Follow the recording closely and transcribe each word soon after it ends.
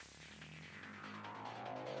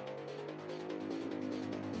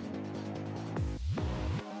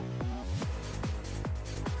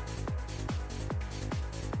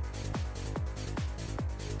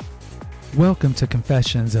Welcome to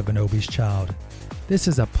Confessions of an Obese Child. This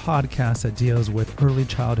is a podcast that deals with early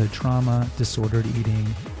childhood trauma, disordered eating,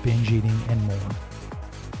 binge eating, and more.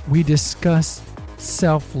 We discuss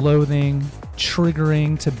self-loathing,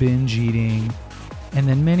 triggering to binge eating, and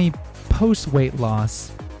then many post-weight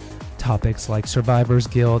loss topics like survivor's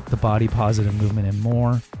guilt, the body positive movement, and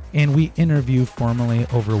more. And we interview formerly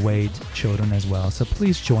overweight children as well. So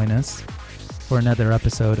please join us for another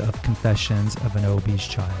episode of Confessions of an Obese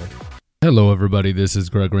Child. Hello, everybody. This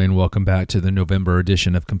is Gregory, and welcome back to the November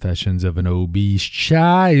edition of Confessions of an Obese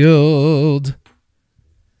Child.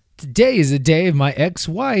 Today is the day of my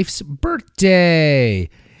ex-wife's birthday.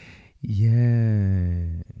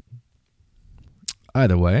 Yay.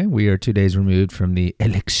 Either way, we are 2 days removed from the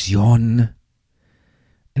elección.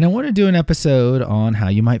 And I want to do an episode on how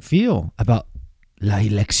you might feel about la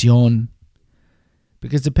elección.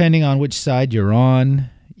 Because depending on which side you're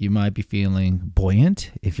on, you might be feeling buoyant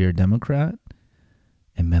if you're a Democrat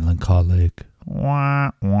and melancholic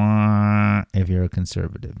if you're a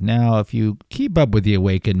conservative. Now, if you keep up with the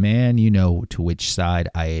Awakened Man, you know to which side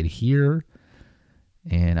I adhere.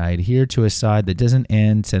 And I adhere to a side that doesn't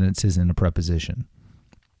end sentences in a preposition.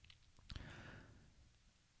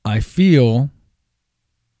 I feel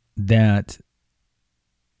that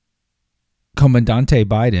Comandante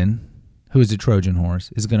Biden, who is a Trojan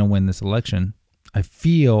horse, is going to win this election. I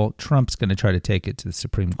feel Trump's going to try to take it to the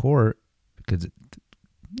Supreme Court because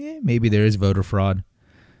maybe there is voter fraud.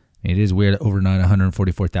 It is weird. Overnight,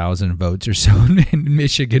 144,000 votes or so in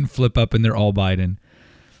Michigan flip up and they're all Biden.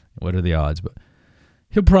 What are the odds? But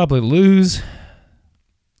he'll probably lose.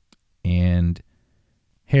 And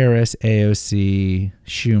Harris, AOC,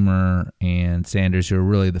 Schumer, and Sanders, who are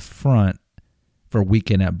really the front for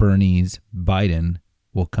Weekend at Bernie's, Biden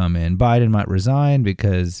will come in. Biden might resign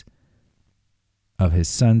because of his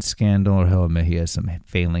son's scandal, or he'll admit he has some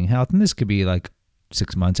failing health. And this could be like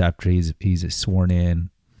 6 months after he's sworn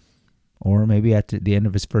in, or maybe at the end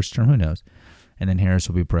of his first term, who knows. And then Harris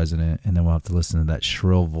will be president, and then we'll have to listen to that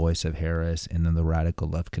shrill voice of Harris, and then the radical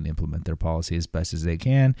left can implement their policy as best as they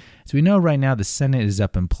can. So we know right now the Senate is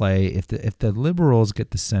up in play. If the liberals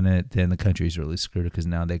get the Senate, then the country's really screwed because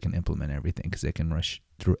now they can implement everything because they can rush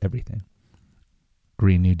through everything.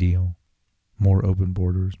 Green New Deal, more open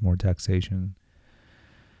borders, more taxation,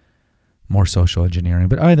 more social engineering.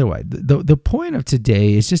 But either way, the point of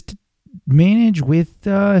today is just to manage with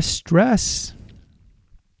stress.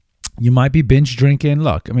 You might be binge drinking.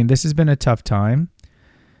 Look, I mean, this has been a tough time.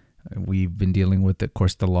 We've been dealing with, of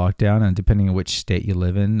course, the lockdown, and depending on which state you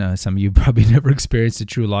live in, some of you probably never experienced a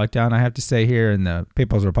true lockdown. I have to say here in the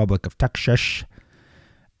People's Republic of Texas,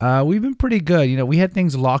 we've been pretty good. You know, we had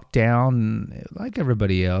things locked down like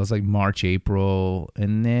everybody else, like March, April,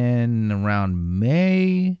 and then around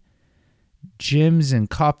May, gyms and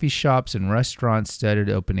coffee shops and restaurants started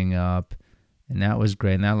opening up, and that was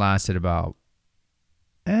great. And that lasted about,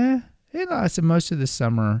 it lasted most of the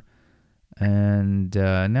summer, and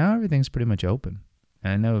now everything's pretty much open.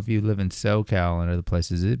 And I know if you live in SoCal and other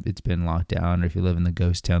places, it's been locked down, or if you live in the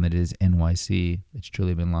ghost town that is NYC, it's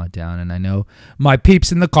truly been locked down. And I know my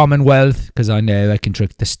peeps in the Commonwealth, because I know I can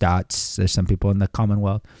trick the stats. There's some people in the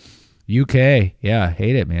Commonwealth. UK, yeah,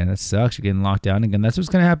 hate it, man. That sucks. You're getting locked down again. That's what's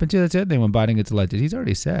going to happen, too. That's the other thing when Biden gets elected. He's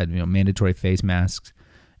already said, mandatory face masks,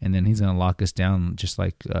 and then he's going to lock us down just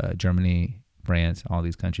like Germany, France, all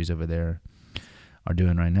these countries over there are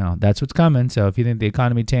doing right now. That's what's coming. So if you think the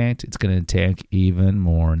economy tanked, it's going to tank even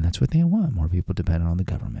more, and that's what they want. More people dependent on the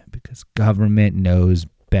government because government knows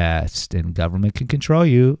best, and government can control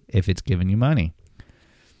you if it's giving you money.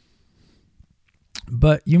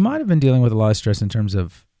 But you might have been dealing with a lot of stress in terms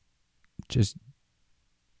of just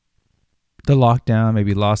the lockdown,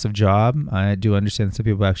 maybe loss of job. I do understand some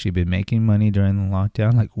people have actually been making money during the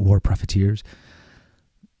lockdown, like war profiteers.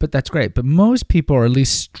 But that's great. But most people are at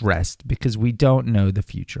least stressed because we don't know the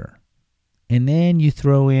future. And then you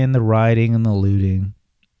throw in the rioting and the looting,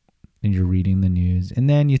 and you're reading the news. And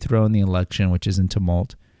then you throw in the election, which is in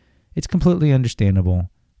tumult. It's completely understandable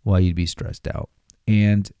why you'd be stressed out.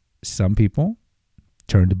 And some people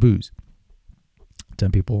turn to booze.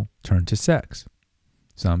 Some people turn to sex.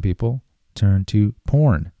 Some people turn to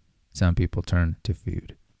porn. Some people turn to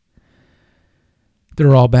food.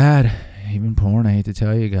 They're all bad. Even porn, I hate to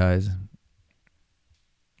tell you guys.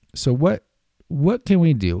 So what can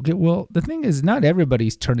we do? Okay, well, the thing is, not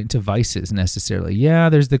everybody's turning to vices necessarily. Yeah,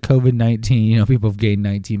 there's the COVID-19. People have gained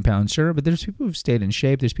 19 pounds, sure. But there's people who've stayed in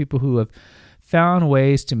shape. There's people who have found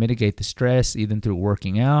ways to mitigate the stress, even through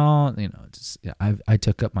working out. I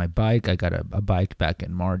took up my bike. I got a bike back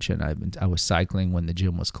in March, and I was cycling when the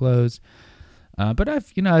gym was closed. But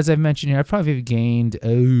I've, as I've mentioned here, I've probably gained,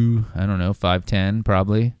 5'10",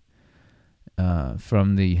 probably,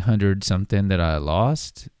 from the 100 something that I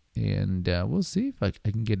lost. And we'll see if I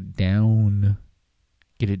can get it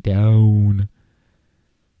down.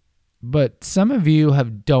 But some of you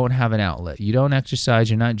don't have an outlet. You don't exercise,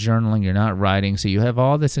 you're not journaling, you're not writing. So you have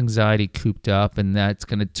all this anxiety cooped up, and that's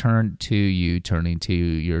going to turning to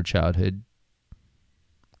your childhood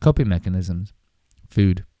coping mechanisms.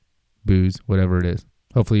 Food, booze, whatever it is.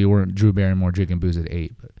 Hopefully you weren't Drew Barrymore drinking booze at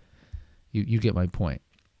 8, but you get my point.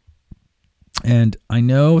 And I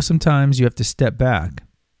know sometimes you have to step back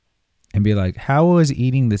and be like, how is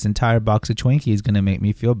eating this entire box of Twinkies going to make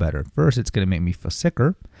me feel better? First, it's going to make me feel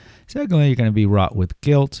sicker. Secondly, you're going to be wrought with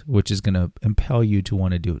guilt, which is going to impel you to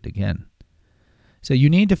want to do it again. So you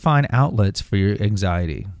need to find outlets for your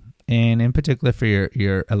anxiety, and in particular for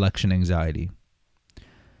your election anxiety.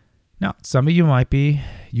 Now, some of you might be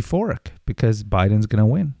euphoric because Biden's going to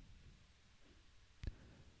win.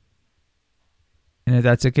 And if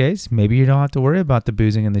that's the case, maybe you don't have to worry about the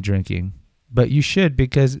boozing and the drinking. But you should,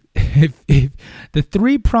 because if the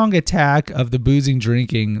three-pronged attack of the boozing,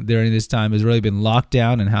 drinking during this time has really been locked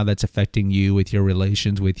down, and how that's affecting you with your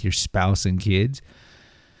relations with your spouse and kids,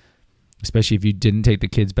 especially if you didn't take the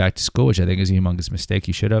kids back to school, which I think is a humongous mistake.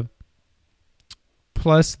 You should have.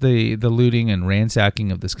 Plus the looting and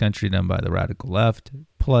ransacking of this country done by the radical left,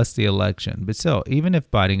 plus the election. But still, even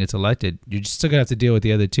if Biden gets elected, you're just still going to have to deal with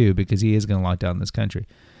the other two, because he is going to lock down this country.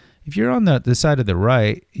 If you're on the side of the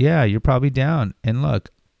right, yeah, you're probably down. And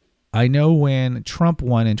look, I know when Trump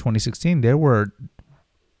won in 2016, there were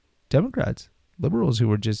Democrats, liberals, who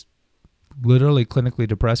were just literally clinically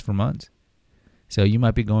depressed for months. So you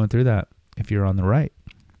might be going through that if you're on the right.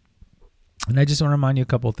 And I just want to remind you a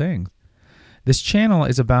couple things. This channel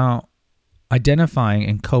is about identifying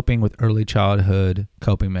and coping with early childhood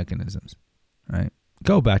coping mechanisms, right?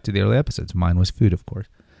 Go back to the early episodes. Mine was food, of course.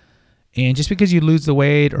 And just because you lose the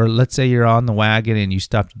weight, or let's say you're on the wagon and you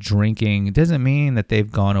stopped drinking, it doesn't mean that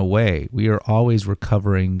they've gone away. We are always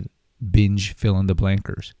recovering binge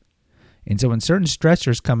fill-in-the-blankers. And so when certain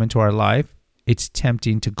stressors come into our life, it's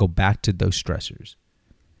tempting to go back to those stressors.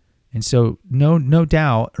 And so no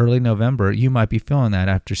doubt, early November, you might be feeling that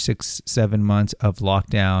after 6-7 months of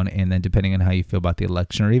lockdown, and then depending on how you feel about the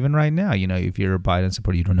election, or even right now, if you're a Biden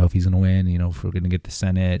supporter, you don't know if he's going to win, if we're going to get the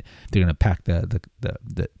Senate, they're going to pack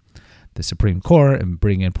the Supreme Court and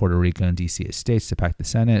bring in Puerto Rico and D.C. as states to pack the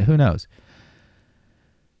Senate. Who knows?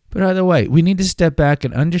 But either way, we need to step back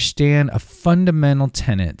and understand a fundamental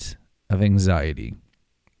tenet of anxiety.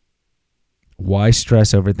 Why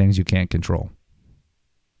stress over things you can't control?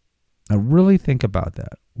 Now really think about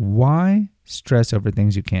that. Why stress over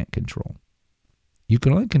things you can't control? You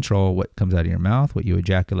can only control what comes out of your mouth, what you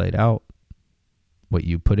ejaculate out, what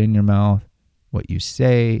you put in your mouth, what you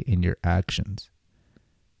say, and your actions.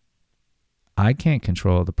 I can't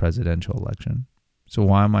control the presidential election. So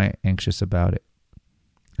why am I anxious about it?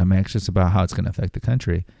 I'm anxious about how it's going to affect the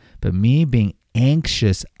country. But me being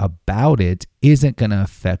anxious about it isn't going to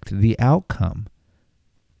affect the outcome.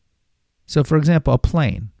 So for example, a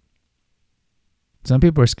plane. Some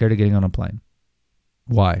people are scared of getting on a plane.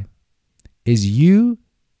 Why? Is you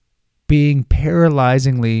being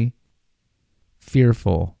paralyzingly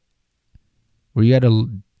fearful, where you got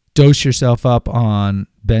to dose yourself up on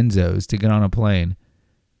benzos to get on a plane,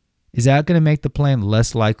 is that going to make the plane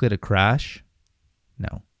less likely to crash?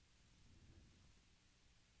 No.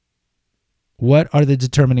 What are the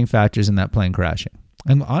determining factors in that plane crashing?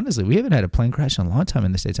 And honestly, we haven't had a plane crash in a long time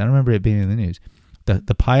in the States. I don't remember it being in the news.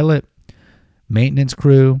 The pilot, maintenance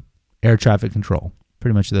crew, air traffic control.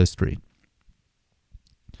 Pretty much those three.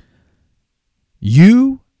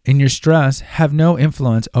 You and your stress have no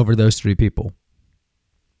influence over those three people.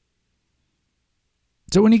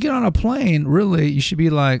 So when you get on a plane, really, you should be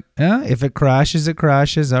like, if it crashes, it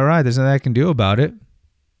crashes. All right, there's nothing I can do about it.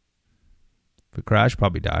 If it crashes,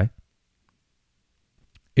 probably die.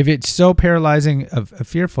 If it's so paralyzing of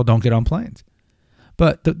fearful, don't get on planes.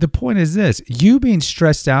 But the point is this. You being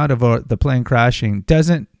stressed out over the plane crashing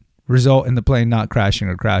doesn't result in the plane not crashing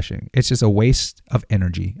or crashing. It's just a waste of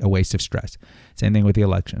energy, a waste of stress. Same thing with the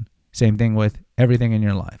election. Same thing with everything in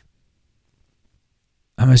your life.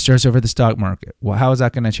 I'm going to stress over the stock market. Well, how is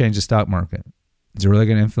that going to change the stock market? Is it really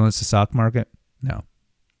going to influence the stock market? No.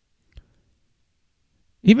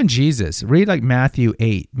 Even Jesus, read like Matthew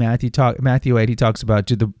 8. Matthew 8, he talks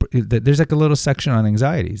about, there's like a little section on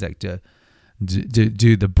anxiety. He's like, do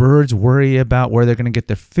the birds worry about where they're going to get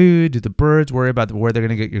their food? Do the birds worry about where they're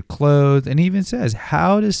going to get your clothes? And he even says,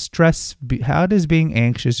 how does being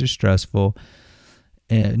anxious or stressful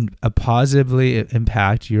and positively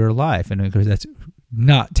impact your life. And of course, that's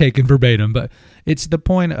not taken verbatim, but it's the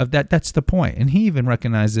point of that. That's the point. And he even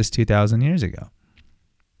recognized this 2,000 years ago.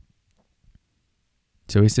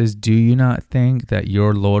 So he says, do you not think that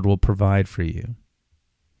your Lord will provide for you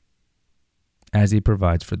as he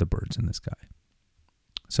provides for the birds in the sky?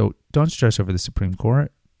 So don't stress over the Supreme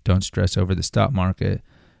Court. Don't stress over the stock market.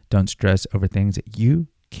 Don't stress over things that you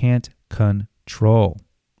can't control.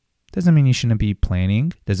 Doesn't mean you shouldn't be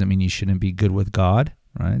planning. Doesn't mean you shouldn't be good with God,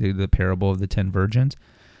 right? The parable of the 10 virgins.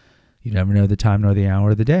 You never know the time nor the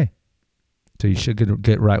hour of the day. So you should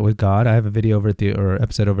get right with God. I have a video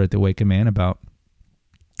episode over at the Awakened Man about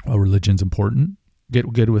why religion's important.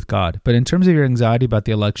 Get good with God. But in terms of your anxiety about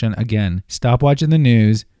the election, again, stop watching the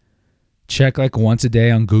news. Check like once a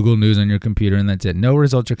day on Google News on your computer, and that's it. No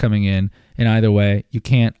results are coming in. And either way, you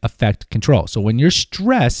can't affect control. So when you're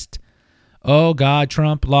stressed, oh God,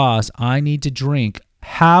 Trump lost, I need to drink.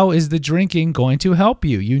 How is the drinking going to help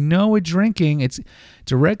you? You know, with drinking, it's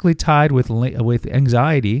directly tied with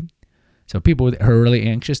anxiety. So people who are really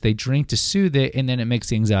anxious, they drink to soothe it, and then it makes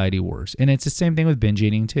the anxiety worse. And it's the same thing with binge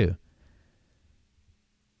eating too.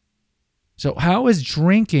 So how is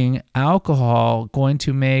drinking alcohol going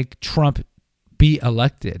to make Trump be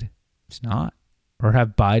elected? It's not. Or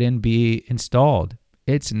have Biden be installed?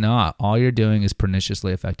 It's not. All you're doing is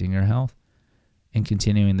perniciously affecting your health and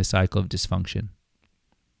continuing the cycle of dysfunction.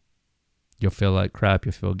 You'll feel like crap.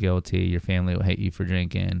 You'll feel guilty. Your family will hate you for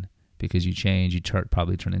drinking because you change. You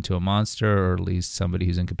probably turn into a monster, or at least somebody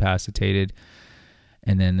who's incapacitated.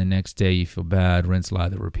 And then the next day you feel bad, rinse,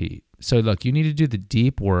 lather, repeat. So look, you need to do the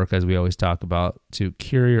deep work, as we always talk about, to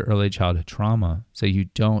cure your early childhood trauma so you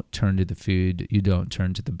don't turn to the food, you don't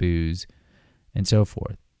turn to the booze, and so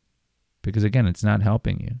forth. Because again, it's not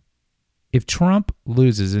helping you. If Trump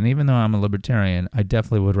loses, and even though I'm a libertarian, I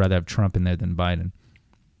definitely would rather have Trump in there than Biden.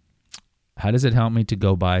 How does it help me to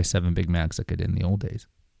go buy 7 Big Macs like I did in the old days?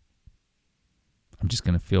 I'm just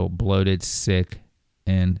going to feel bloated, sick,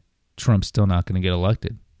 and Trump's still not going to get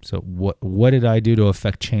elected. So what did I do to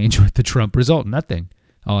affect change with the Trump result? Nothing.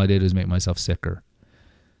 All I did was make myself sicker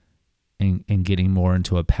and getting more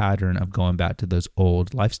into a pattern of going back to those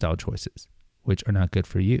old lifestyle choices, which are not good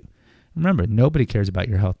for you. Remember, nobody cares about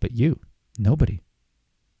your health but you. Nobody.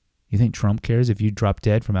 You think Trump cares if you drop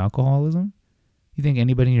dead from alcoholism? You think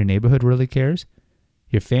anybody in your neighborhood really cares?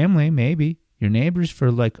 Your family, maybe. Your neighbors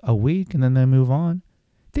for like a week and then they move on.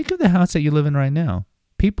 Think of the house that you live in right now.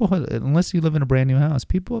 People, unless you live in a brand new house,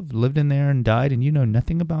 people have lived in there and died and you know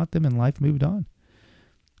nothing about them and life moved on.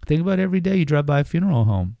 Think about every day you drive by a funeral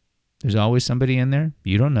home. There's always somebody in there.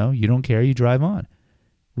 You don't know. You don't care. You drive on.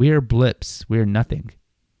 We are blips. We are nothing.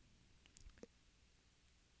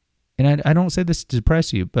 And I don't say this to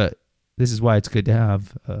depress you, but this is why it's good to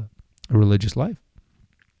have a religious life.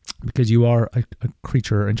 Because you are a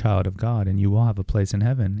creature and child of God, and you will have a place in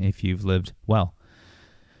heaven if you've lived well.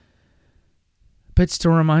 But it's to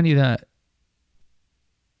remind you that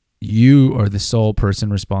you are the sole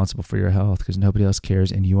person responsible for your health because nobody else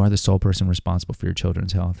cares, and you are the sole person responsible for your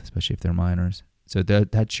children's health, especially if they're minors. So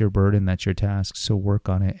that's your burden, that's your task. So work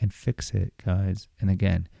on it and fix it, guys. And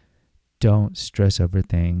again, don't stress over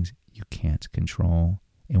things you can't control.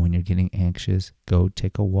 And when you're getting anxious, go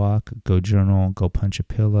take a walk, go journal, go punch a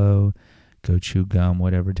pillow, go chew gum,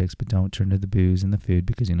 whatever it takes. But don't turn to the booze and the food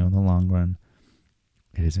because you know in the long run,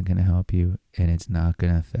 it isn't going to help you and it's not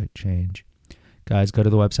going to affect change. Guys, go to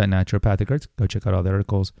the website Naturopathic Earth. Go check out all the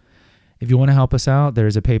articles. If you want to help us out,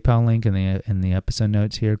 there's a PayPal link in the episode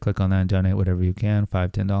notes here. Click on that and donate whatever you can,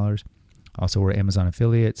 $5, $10. Also, we're Amazon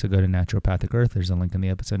affiliate, so go to Naturopathic Earth. There's a link in the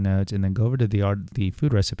episode notes. And then go over to the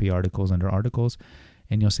food recipe articles under articles,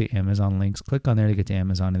 and you'll see Amazon links. Click on there to get to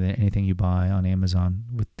Amazon, and then anything you buy on Amazon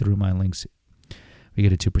through my links, we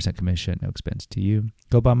get a 2% commission, no expense to you.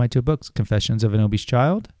 Go buy my 2 books, Confessions of an Obese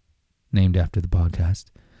Child, named after the podcast,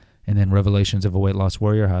 and then Revelations of a Weight Loss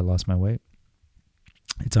Warrior, How I Lost My Weight.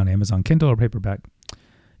 It's on Amazon Kindle or paperback.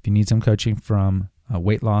 If you need some coaching from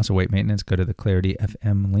weight loss or weight maintenance, go to the Clarity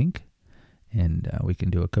FM link, and we can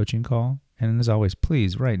do a coaching call. And as always,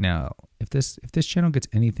 please, right now, if this channel gets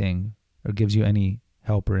anything or gives you any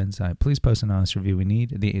help or insight, please post an honest review. We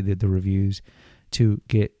need the reviews to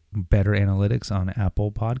get better analytics on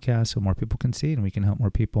Apple Podcasts so more people can see it and we can help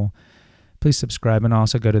more people. Please subscribe and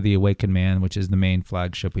also go to The Awakened Man, which is the main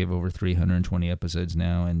flagship. We have over 320 episodes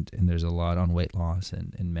now, and there's a lot on weight loss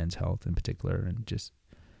and men's health in particular and just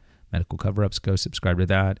medical cover-ups. Go subscribe to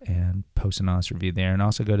that and post an honest review there. And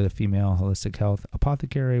also go to the Female Holistic Health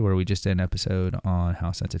Apothecary, where we just did an episode on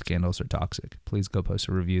how scented candles are toxic. Please go post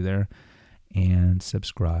a review there. and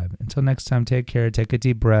subscribe. Until next time, take care. Take a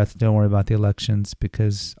deep breath. Don't worry about the elections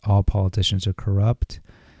because all politicians are corrupt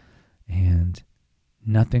and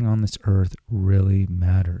nothing on this earth really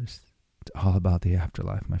matters. It's all about the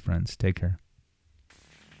afterlife, my friends. Take care.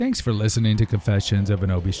 Thanks for listening to Confessions of an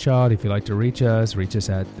Obese Child. If you'd like to reach us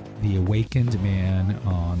at The Awakened Man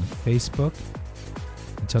on Facebook.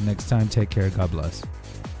 Until next time, take care. God bless.